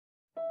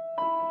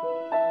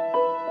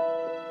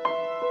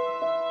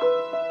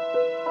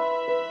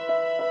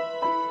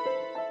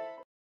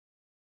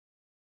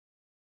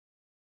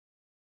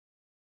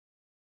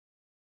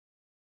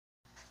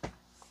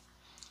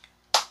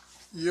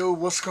Yo,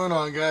 what's going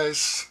on,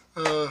 guys?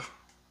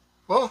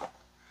 Well,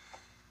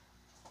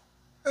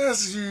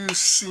 as you've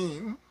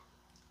seen,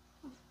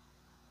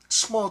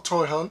 small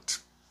toy hunt,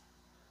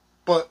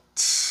 but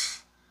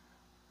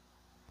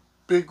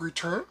big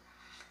return.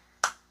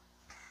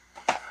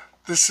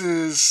 This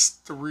is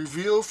the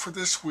reveal for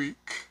this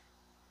week,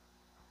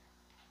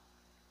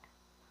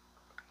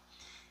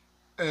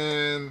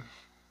 and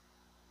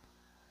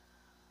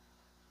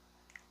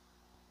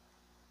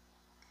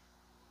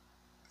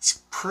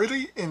it's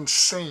pretty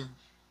insane.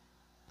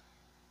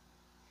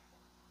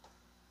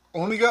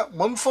 Only got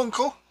one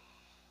Funko,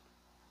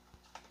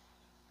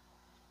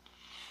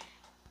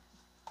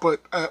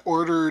 but I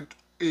ordered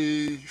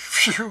a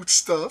few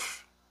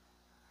stuff.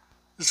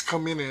 Is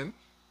coming in,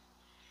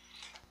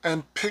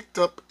 and picked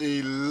up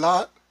a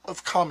lot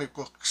of comic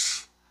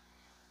books.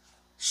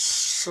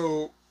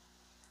 So,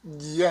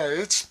 yeah,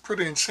 it's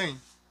pretty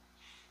insane.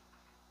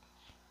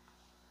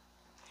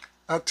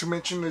 Not to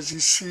mention, as you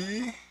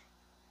see,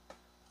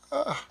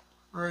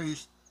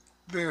 right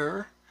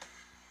there,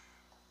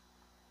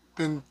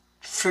 been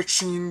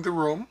fixing the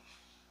room.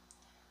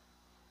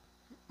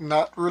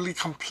 Not really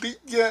complete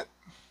yet.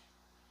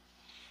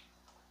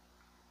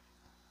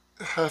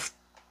 Have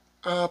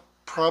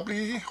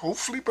probably,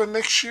 hopefully by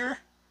next year,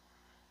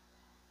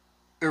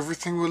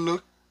 everything will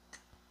look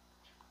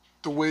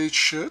the way it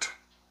should.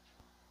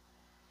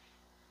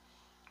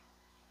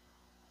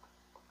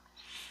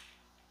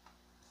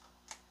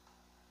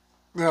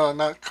 No,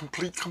 not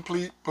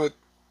complete, but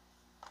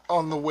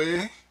on the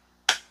way.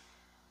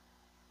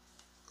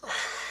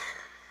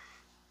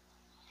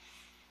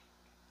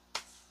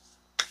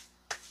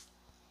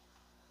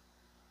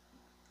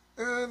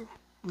 And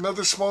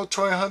another small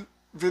toy hunt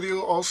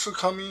video also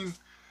coming.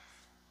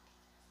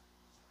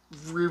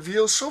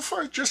 Reveal so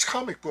far just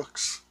comic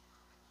books,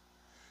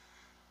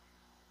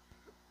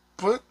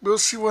 but we'll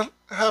see what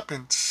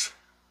happens.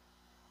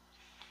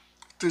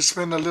 Did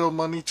spend a little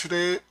money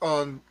today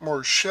on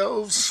more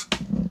shelves,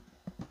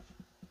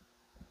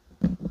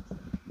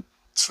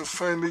 so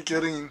finally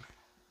getting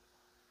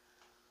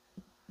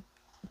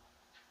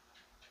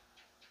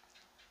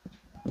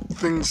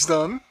things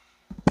done.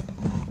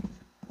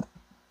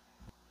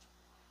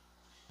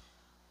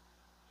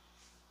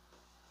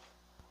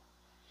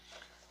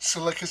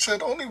 So like I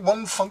said, only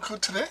one Funko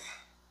today,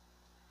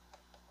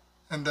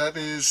 and that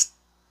is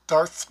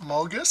Darth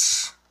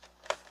Malgus.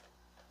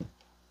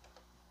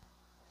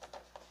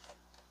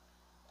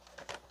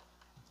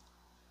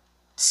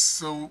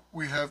 So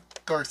we have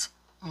Darth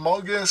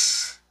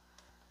Malgus,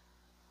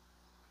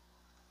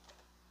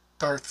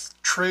 Darth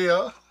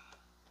Treya,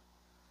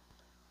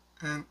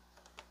 and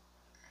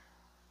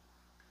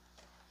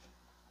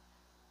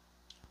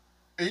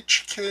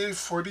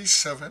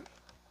HK-47,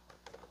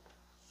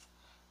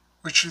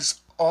 which is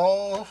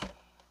all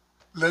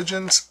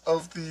legends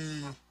of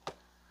the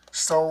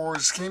Star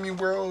Wars gaming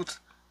world,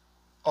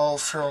 all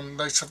from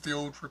Knights of the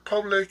Old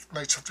Republic,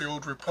 Knights of the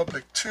Old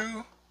Republic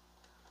 2.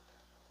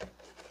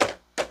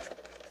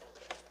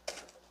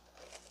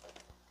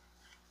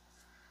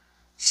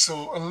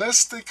 So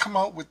unless they come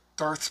out with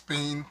Darth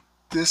Bane,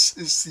 this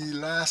is the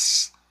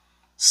last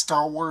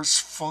Star Wars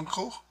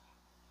Funko.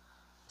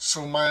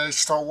 So my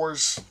Star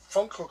Wars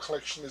Funko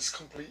collection is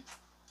complete.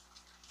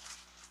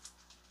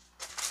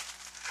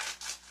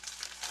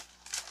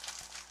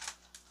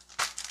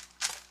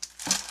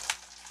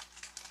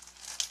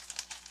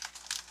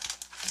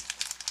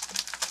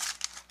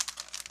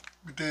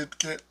 We did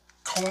get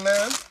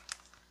Conan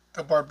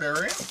the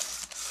Barbarian.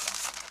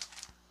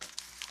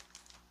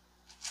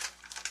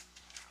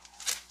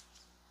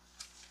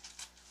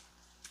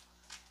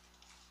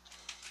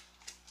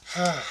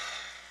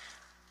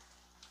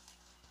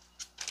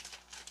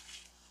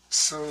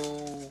 So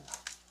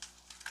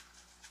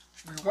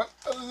we went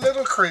a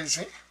little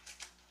crazy.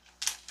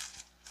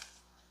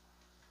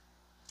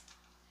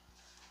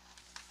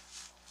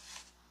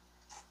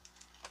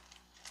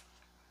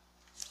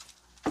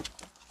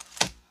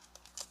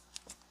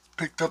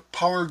 Picked up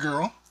Power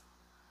Girl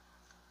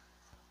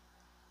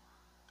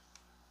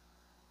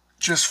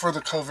just for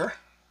the cover.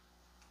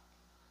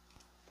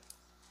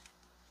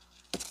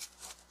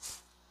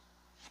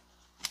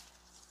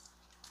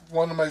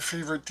 One of my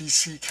favorite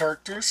DC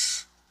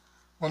characters.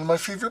 One of my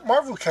favorite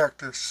Marvel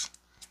characters.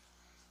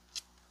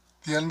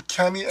 The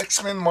Uncanny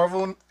X-Men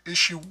Marvel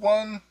Issue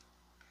 1.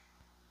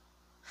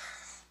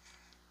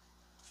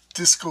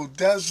 Disco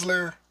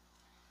Dazzler.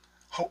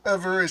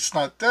 However, it's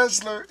not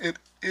Dazzler, it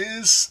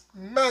is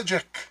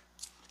Magic.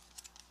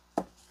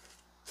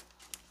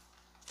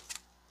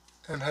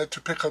 And had to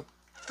pick up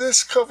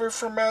this cover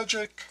for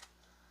Magic.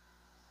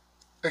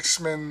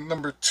 X-Men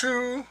number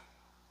 2.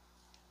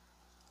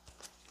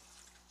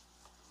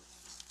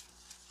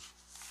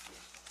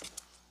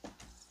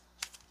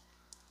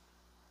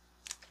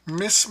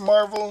 Miss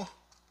Marvel.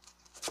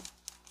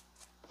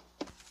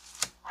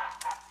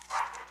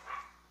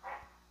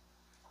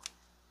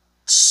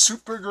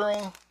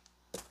 Supergirl.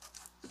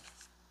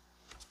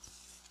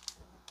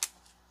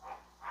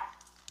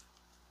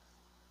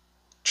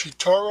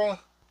 Chitara.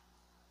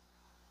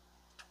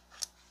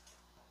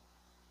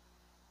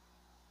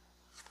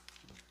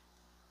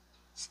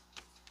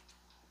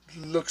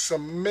 Looks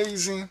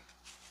amazing.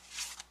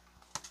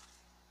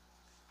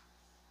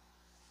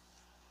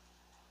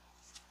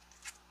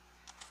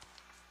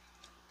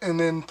 And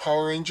then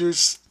Power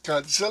Rangers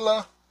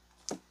Godzilla.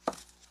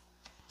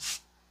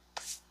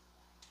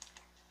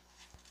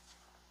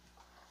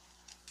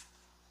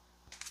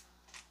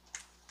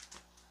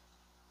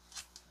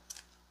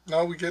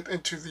 Now we get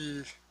into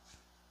the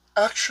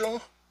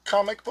actual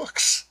comic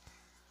books.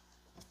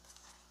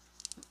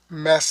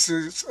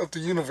 Masters of the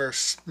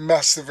Universe,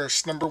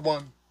 Masterverse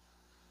 #1.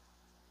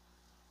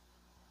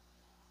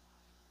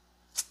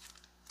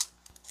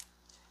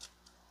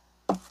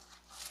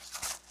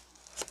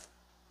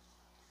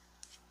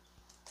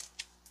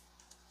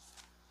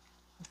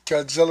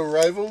 Godzilla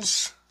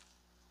Rivals,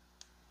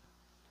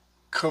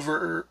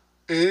 cover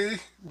A,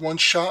 one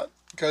shot,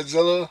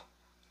 Godzilla,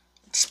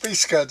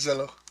 Space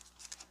Godzilla.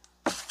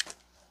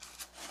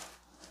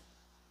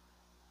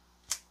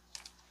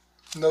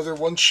 Another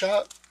one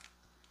shot,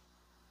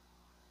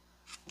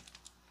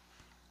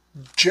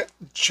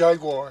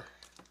 Jaguar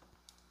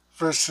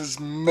versus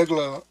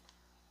Megalon.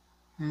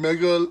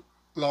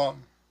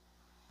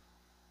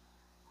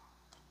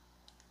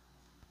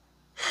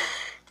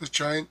 The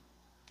giant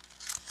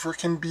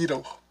freaking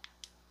beetle.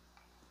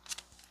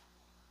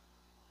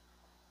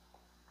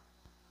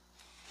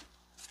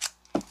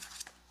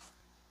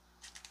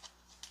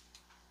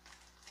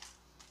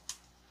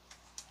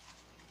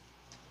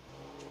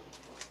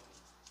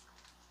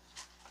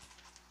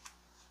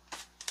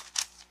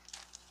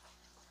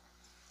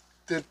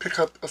 Did pick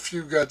up a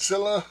few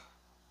Godzilla.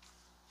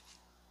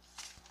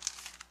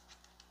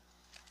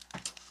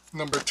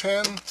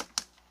 #10.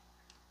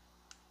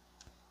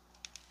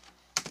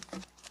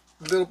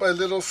 Little by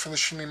little,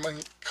 finishing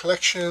my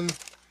collection.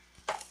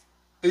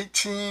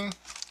 18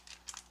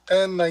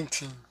 and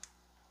 19.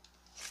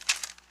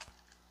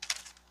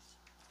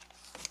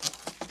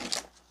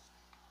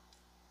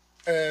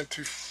 And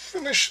to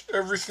finish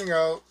everything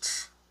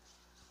out,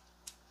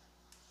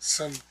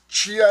 some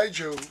G.I.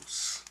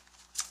 Joes.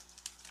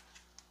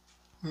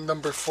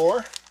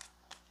 #4.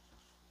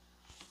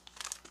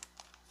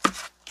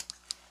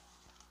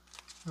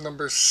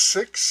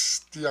 #6,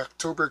 the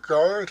October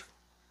Guard.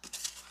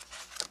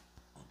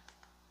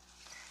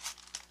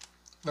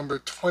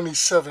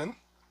 #27,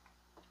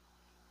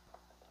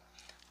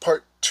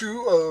 Part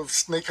 2 of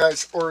Snake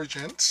Eyes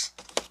Origins.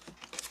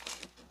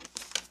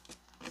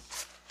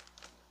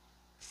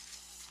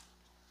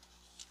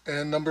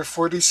 And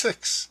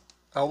 #46.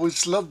 I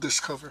always loved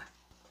this cover.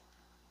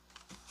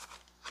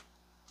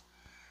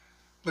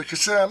 Like I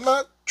said, I'm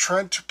not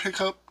trying to pick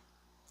up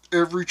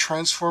every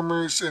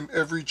Transformers and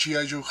every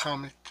G.I. Joe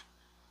comic.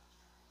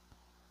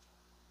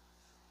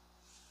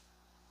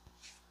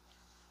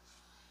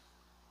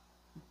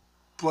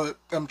 But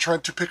I'm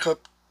trying to pick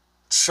up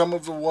some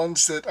of the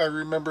ones that I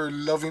remember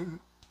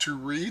loving to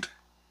read.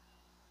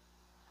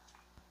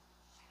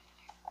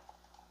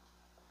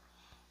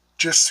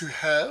 Just to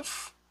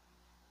have.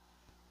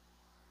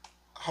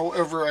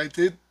 However, I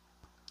did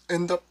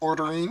end up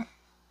ordering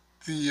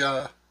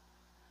the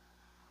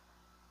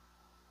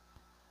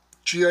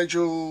G.I.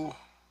 Joe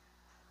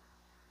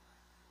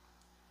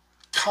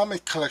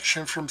comic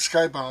collection from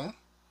Skybound.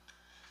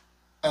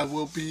 I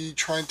will be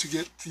trying to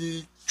get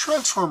the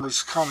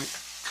Transformers comic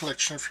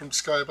collection from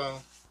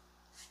Skybound.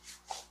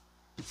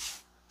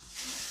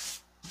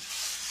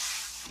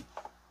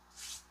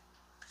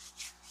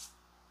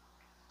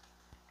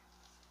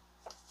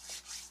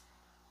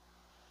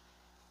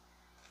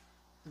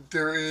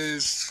 There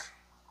is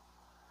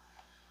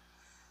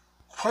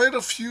quite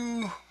a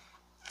few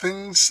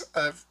things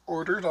I've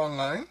ordered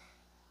online.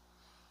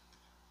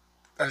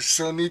 I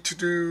still need to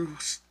do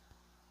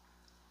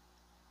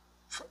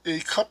a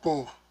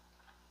couple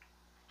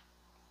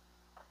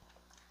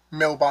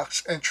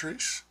mailbox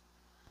entries.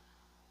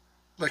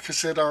 Like I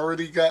said, I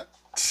already got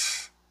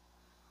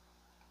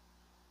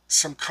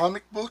some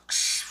comic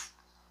books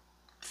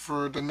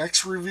for the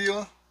next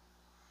reveal.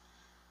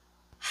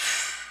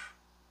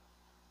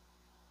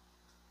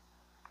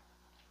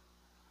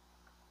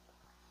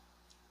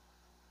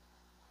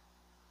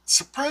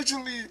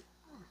 Surprisingly,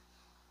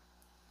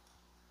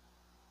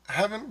 I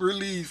haven't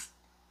really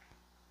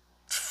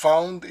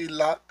found a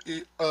lot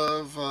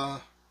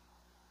of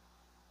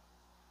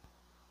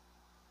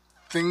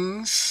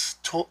things,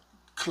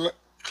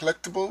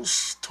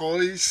 collectibles,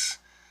 toys,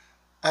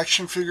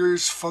 action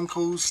figures,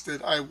 Funkos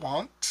that I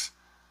want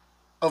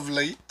of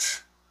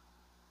late.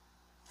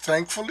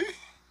 Thankfully.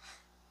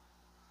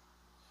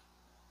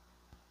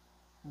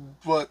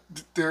 But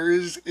there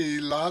is a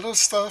lot of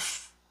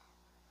stuff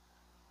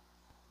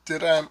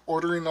that I'm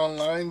ordering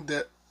online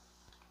that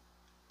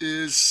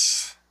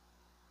is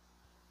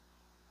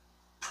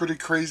pretty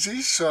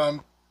crazy. So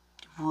I'm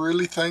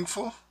really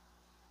thankful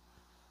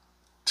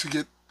to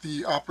get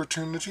the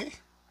opportunity.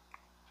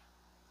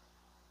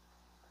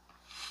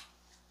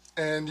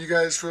 And you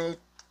guys will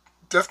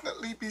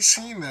definitely be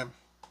seeing them.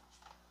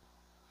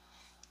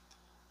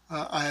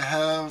 I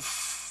have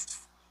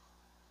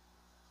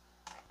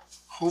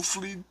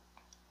hopefully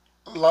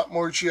a lot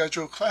more G.I.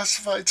 Joe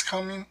Classifieds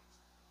coming.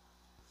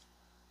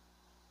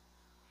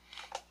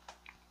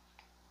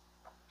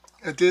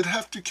 I did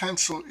have to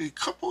cancel a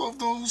couple of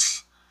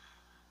those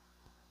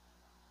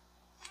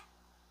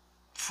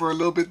for a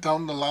little bit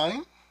down the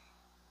line,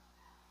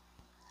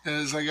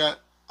 as I got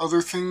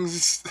other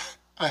things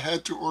I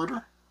had to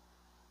order.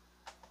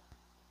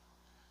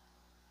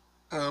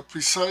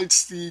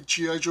 Besides the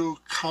G.I. Joe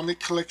comic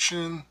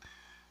collection,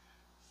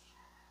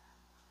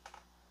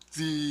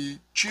 the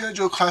G.I.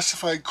 Joe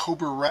Classified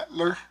Cobra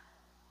Rattler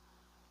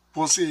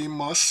was a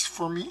must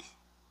for me.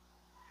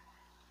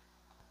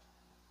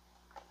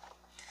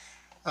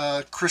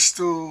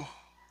 Crystal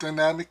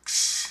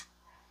Dynamics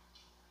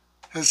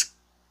has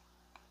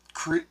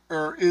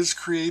is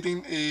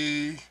creating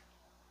a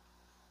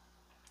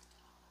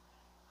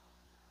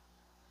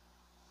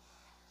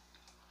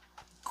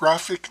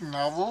graphic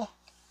novel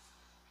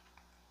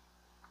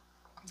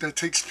that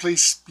takes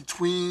place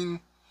between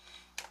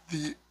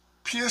the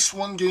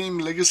PS1 game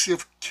Legacy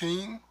of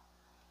Kain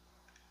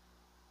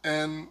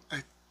and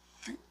I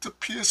think the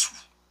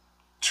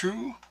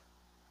PS2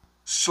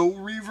 Soul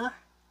Reaver.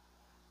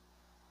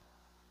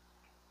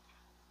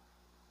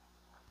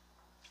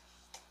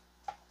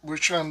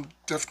 Which I'm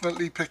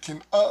definitely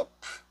picking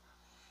up.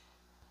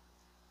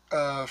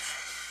 Uh,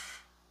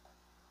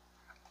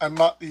 I'm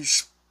not a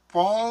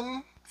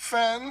Spawn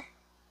fan,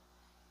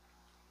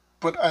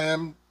 but I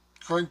am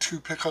going to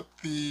pick up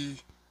the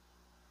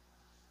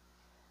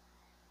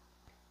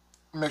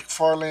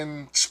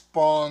McFarlane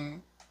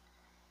Spawn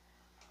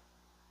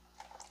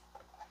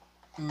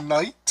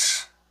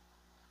Knight.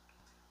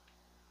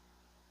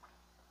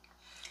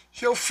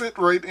 He'll fit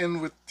right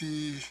in with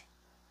the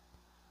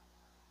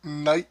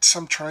Knights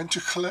I'm trying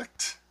to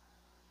collect.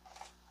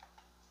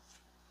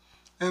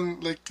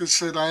 And like I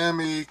said, I am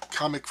a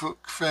comic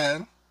book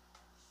fan.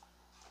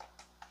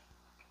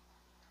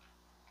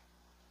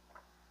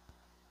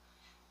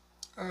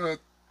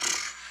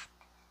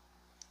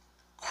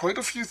 Quite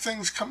a few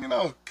things coming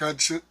out.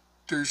 There's 2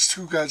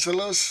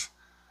 Godzillas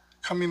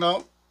coming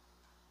out.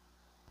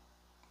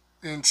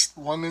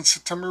 One in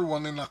September,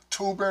 one in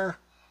October.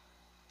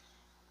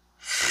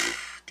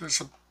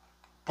 There's a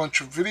bunch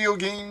of video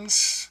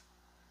games.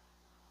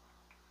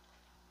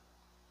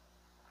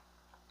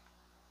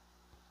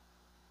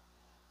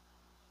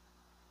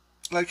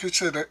 Like I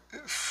said,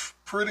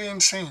 pretty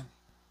insane.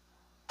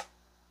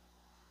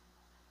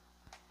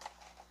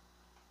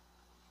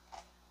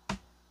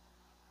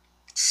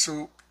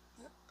 So,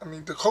 I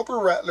mean, the Cobra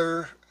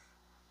Rattler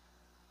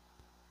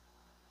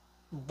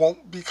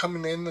won't be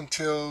coming in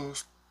until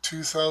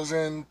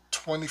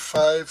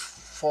 2025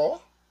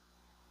 fall.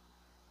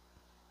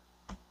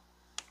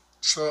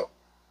 So,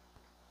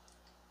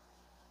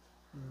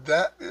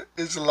 that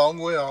is a long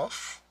way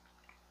off.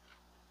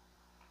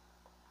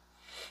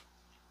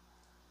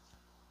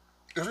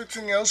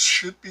 Everything else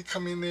should be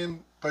coming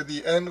in by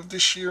the end of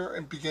this year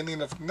and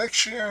beginning of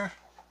next year.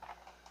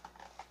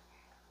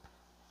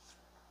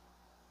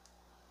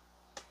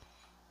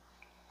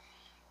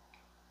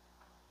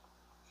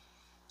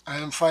 I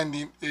am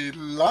finding a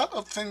lot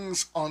of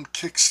things on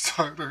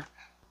Kickstarter.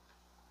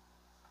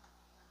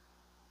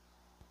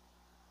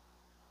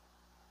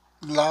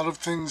 A lot of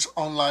things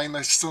online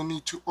I still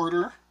need to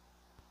order.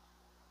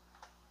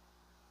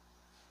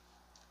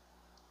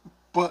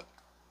 But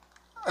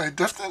I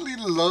definitely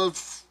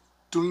love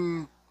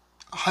doing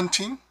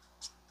hunting.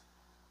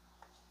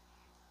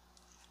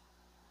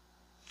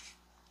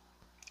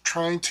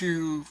 Trying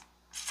to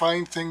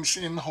find things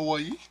in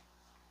Hawaii.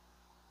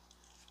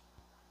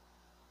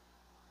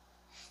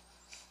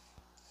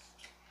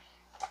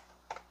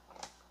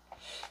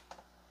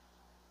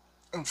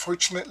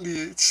 Unfortunately,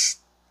 it's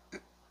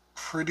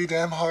pretty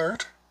damn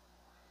hard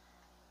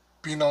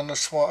being on a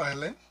small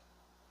island.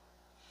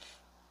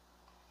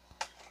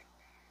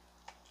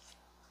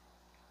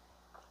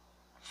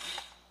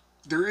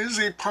 There is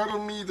a part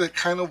of me that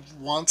kind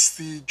of wants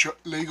the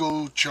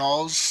Lego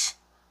Jaws.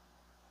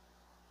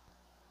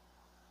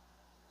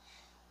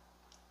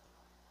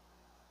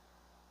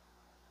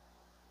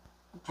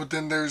 But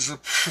then there's a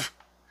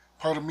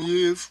part of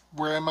me is,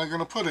 where am I going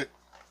to put it?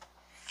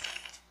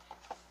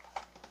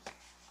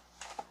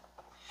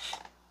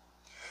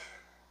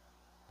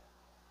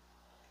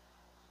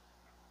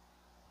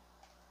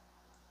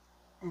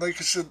 Like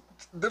I said,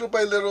 little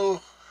by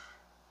little,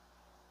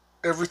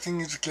 everything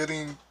is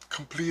getting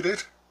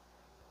completed.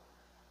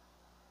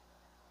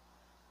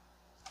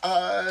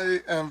 I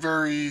am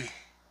very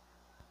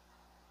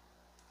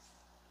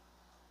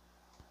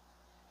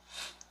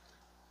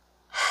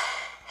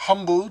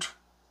humbled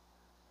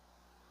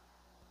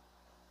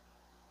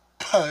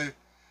by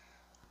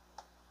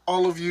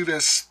all of you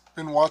that's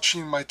been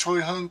watching my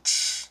toy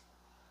hunts.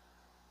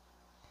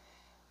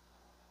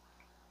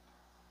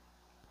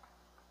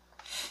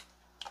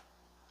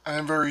 I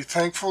am very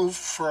thankful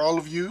for all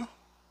of you.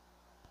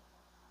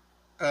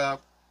 Uh,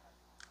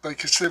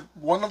 like I said,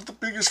 one of the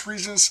biggest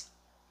reasons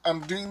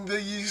I'm doing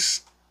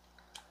these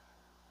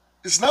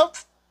is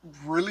not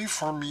really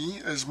for me,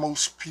 as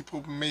most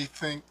people may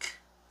think.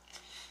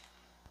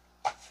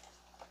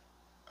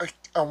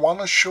 I want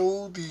to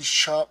show these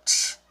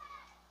shops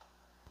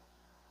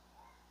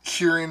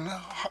here in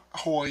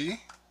Hawaii.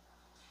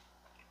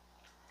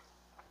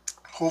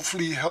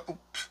 hopefully help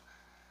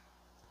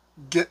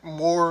get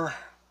more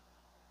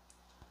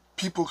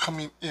people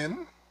coming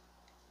in.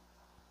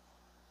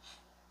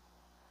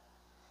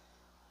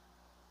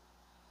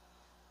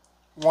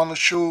 Want to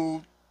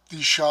show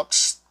these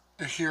shops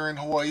here in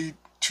Hawaii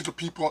to the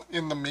people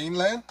in the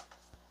mainland.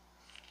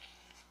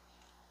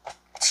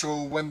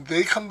 So when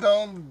they come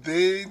down,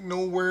 they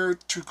know where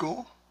to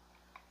go.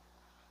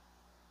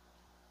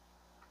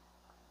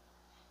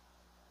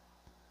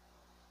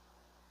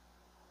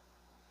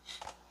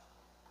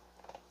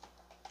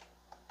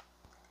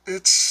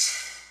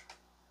 It's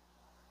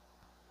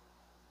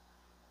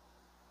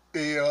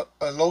a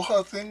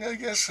aloha thing, I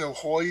guess, a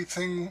Hawaii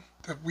thing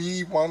that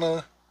we want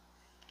to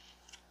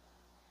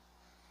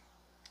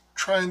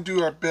try and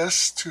do our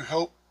best to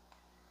help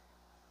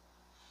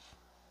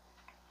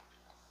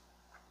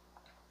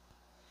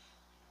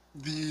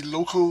the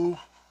local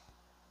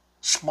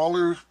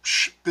smaller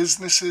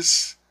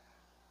businesses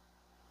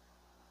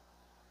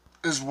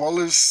as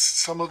well as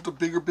some of the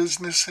bigger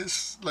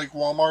businesses like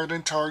Walmart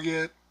and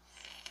Target,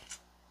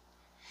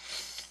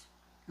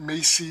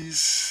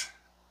 Macy's.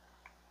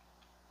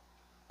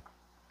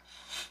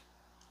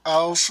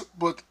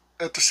 But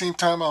at the same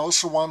time, I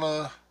also want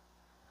to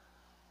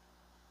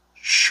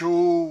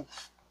show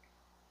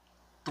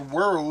the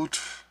world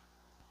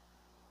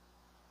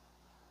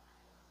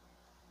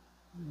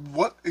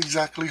what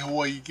exactly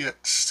Hawaii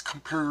gets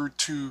compared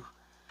to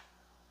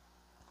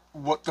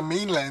what the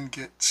mainland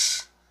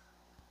gets.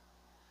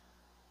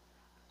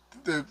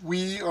 That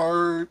we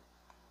are,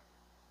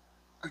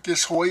 I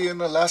guess Hawaii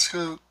and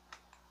Alaska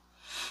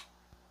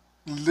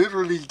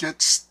literally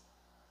gets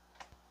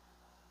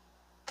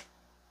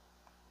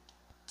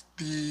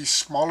the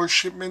smaller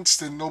shipments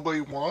that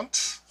nobody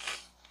wants.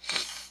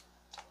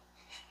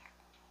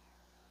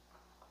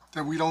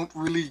 That we don't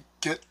really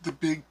get the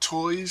big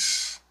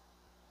toys.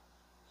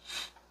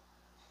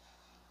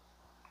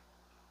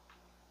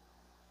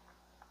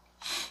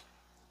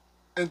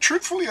 And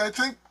truthfully, I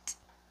think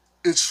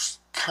it's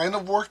kind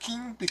of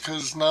working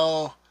because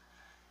now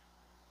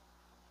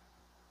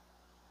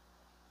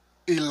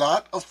a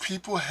lot of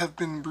people have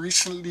been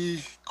recently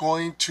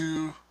going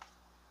to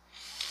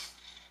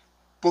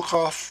book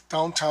off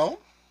downtown.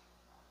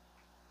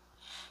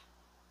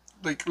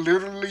 Like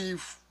literally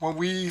when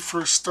we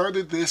first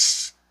started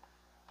this,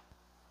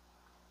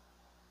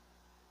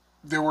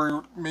 there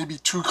were maybe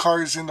 2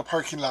 cars in the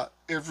parking lot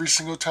every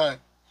single time.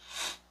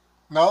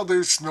 Now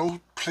there's no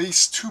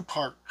place to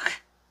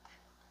park.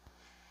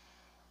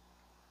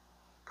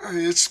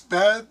 It's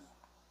bad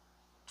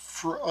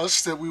for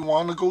us that we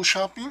want to go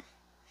shopping,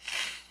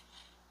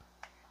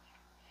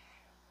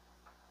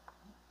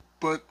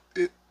 but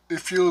it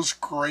feels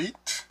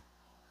great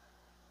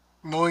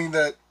knowing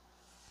that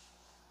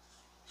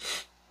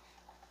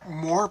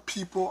more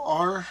people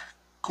are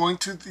going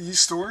to these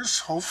stores,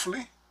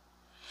 hopefully.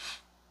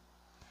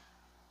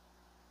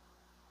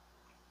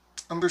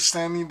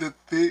 Understanding that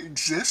they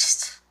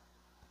exist,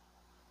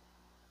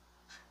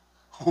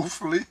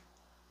 hopefully.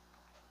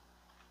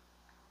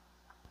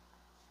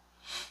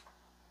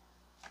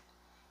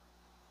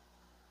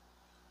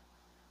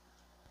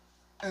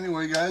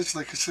 Anyway, guys,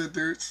 like I said,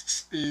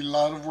 there's a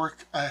lot of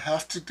work I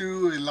have to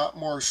do, a lot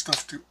more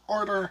stuff to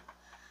order.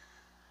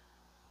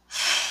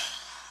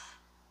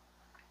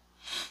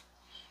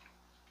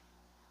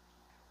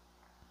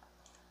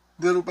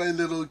 Little by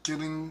little,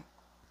 getting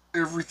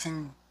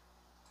everything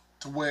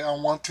the way I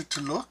want it to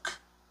look.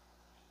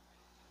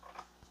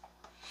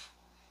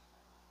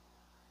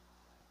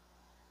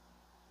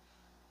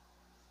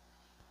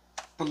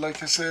 But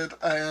like I said,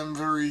 I am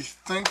very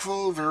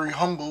thankful, very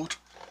humbled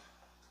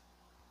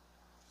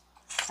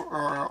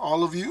for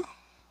all of you.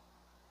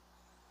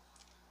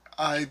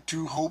 I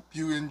do hope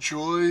you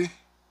enjoy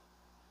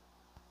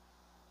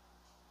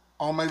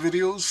all my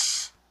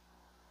videos.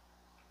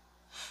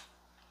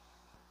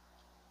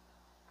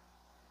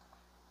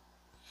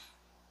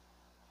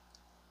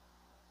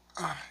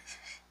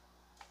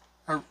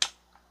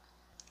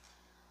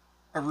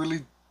 I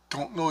really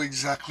don't know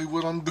exactly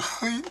what I'm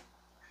doing,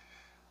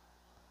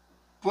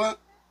 but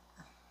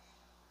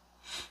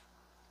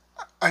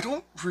I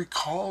don't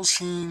recall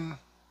seeing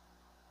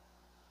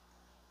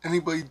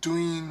anybody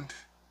doing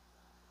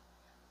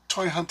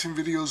toy hunting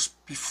videos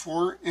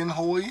before in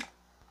Hawaii,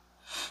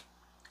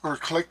 or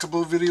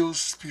collectible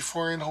videos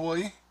before in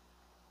Hawaii.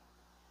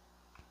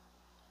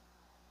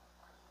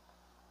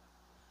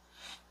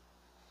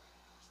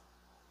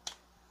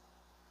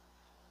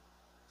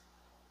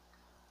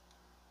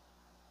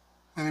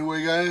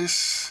 Anyway,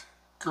 guys,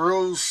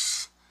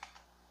 girls,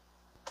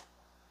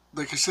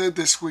 like I said,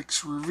 this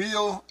week's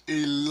reveal,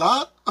 a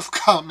lot of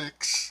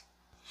comics,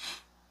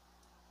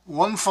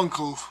 1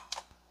 Funko.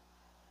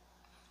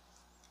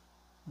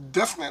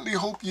 Definitely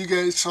hope you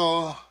guys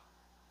saw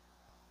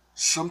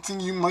something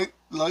you might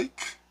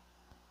like.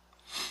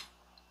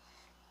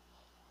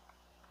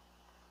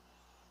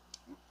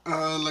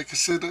 Like I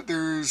said,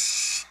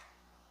 there's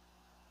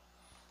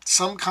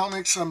some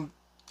comics I'm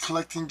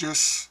collecting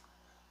just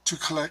to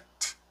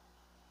collect,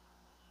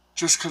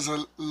 just because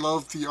I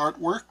love the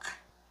artwork,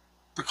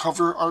 the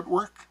cover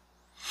artwork.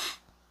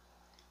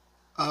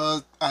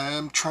 I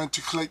am trying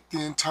to collect the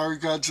entire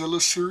Godzilla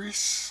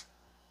series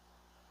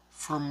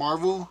for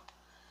Marvel.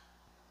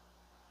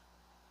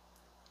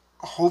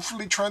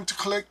 Hopefully trying to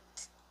collect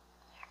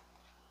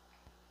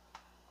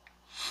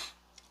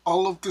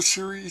all of the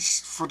series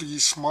for the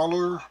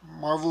smaller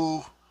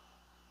Marvel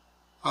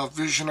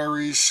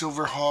Visionaries,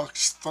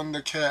 Silverhawks,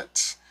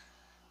 Thundercats,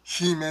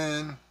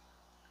 He-Man,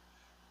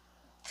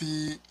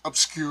 the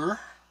obscure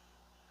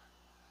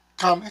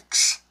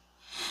comics.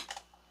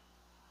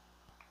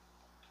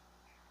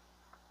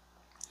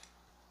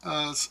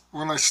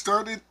 When I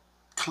started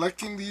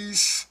collecting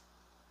these,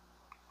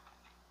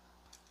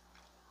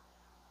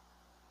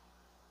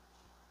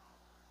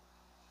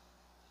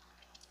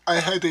 I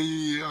had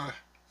a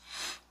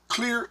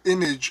clear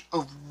image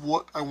of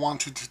what I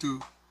wanted to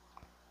do.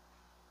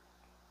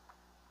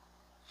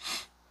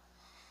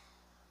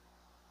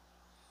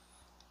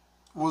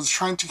 Was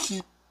trying to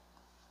keep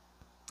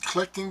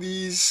collecting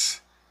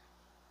these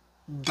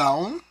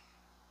down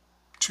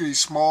to a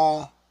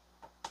small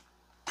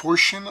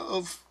portion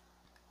of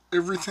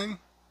everything.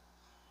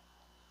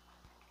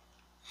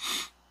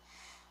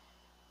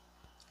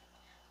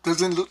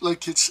 Doesn't look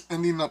like it's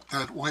ending up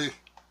that way.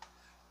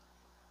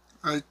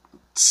 I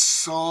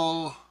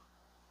saw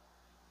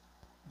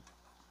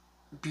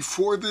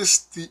before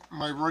this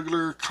my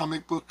regular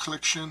comic book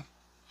collection,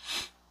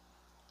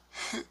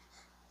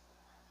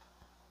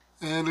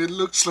 and it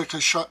looks like I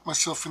shot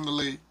myself in the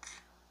leg.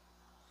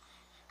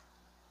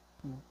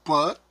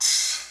 But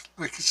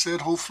like I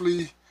said,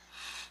 hopefully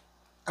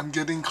I'm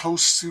getting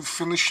close to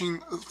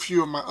finishing a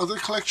few of my other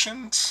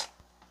collections.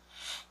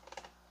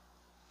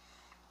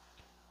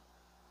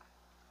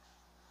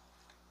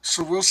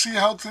 So we'll see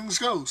how things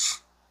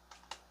goes.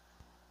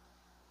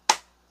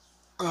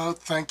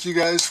 Thank you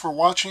guys for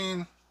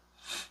watching.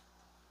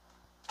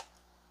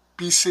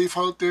 Be safe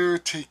out there.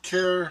 Take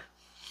care.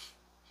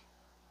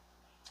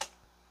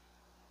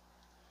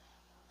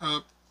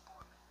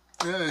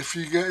 If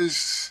you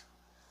guys,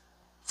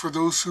 for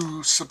those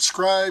who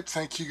subscribe,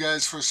 thank you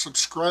guys for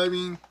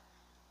subscribing.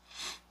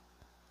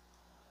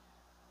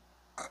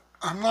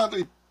 I'm not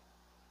a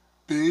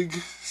big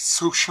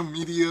social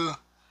media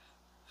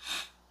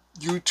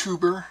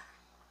YouTuber.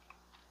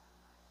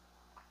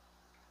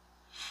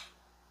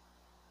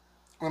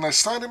 When I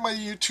started my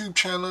YouTube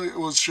channel, it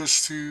was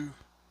just to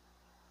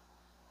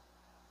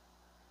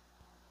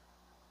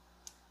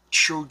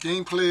show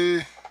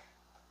gameplay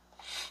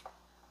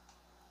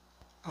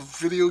of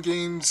video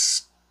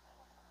games,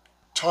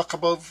 talk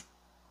about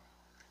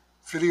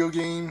video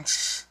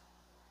games.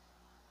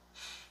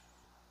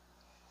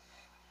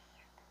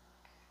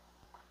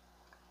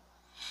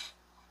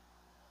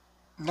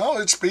 Now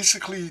it's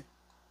basically,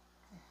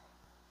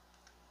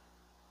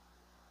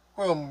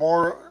 well,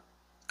 more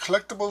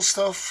collectible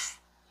stuff.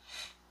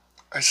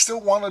 I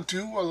still want to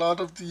do a lot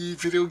of the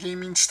video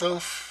gaming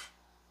stuff.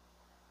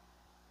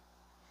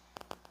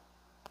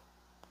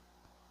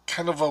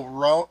 Kind of a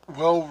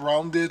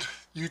well-rounded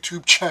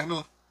YouTube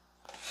channel.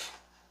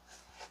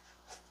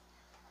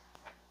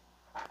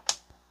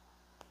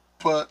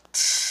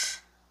 But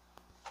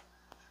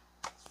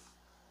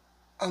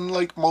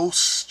unlike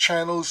most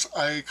channels,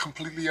 I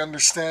completely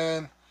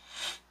understand.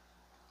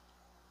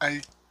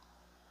 I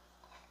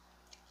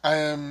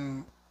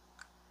am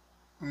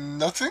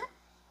nothing.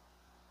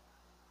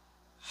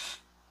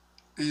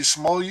 A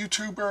small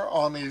YouTuber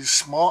on a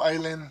small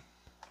island.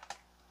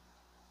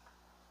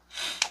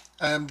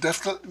 I am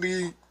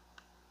definitely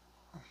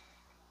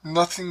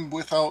nothing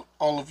without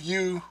all of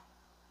you.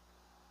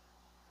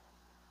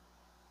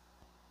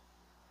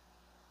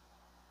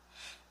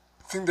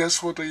 I think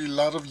that's what a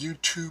lot of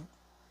YouTube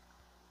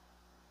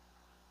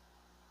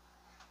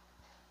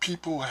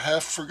people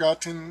have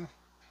forgotten.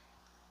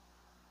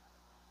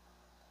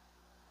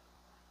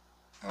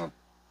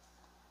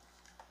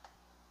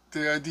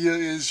 The idea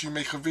is you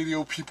make a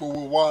video people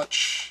will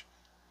watch.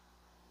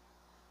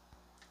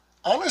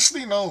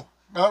 Honestly, no,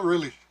 not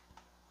really.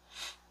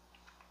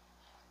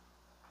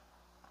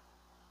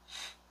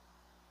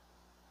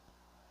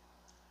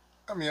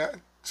 I mean,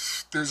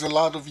 there's a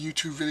lot of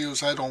YouTube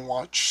videos I don't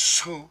watch,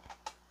 so.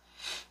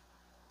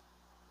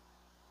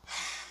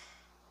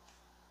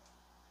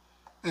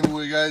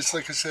 Anyway, guys,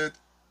 like I said,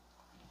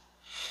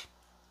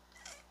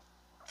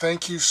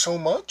 thank you so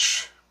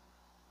much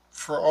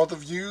for all the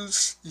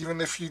views,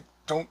 even if you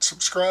don't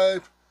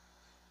subscribe.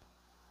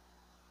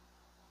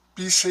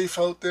 Be safe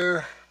out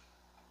there.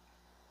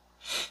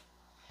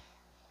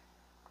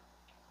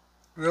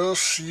 We'll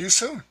see you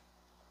soon.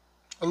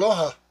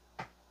 Aloha.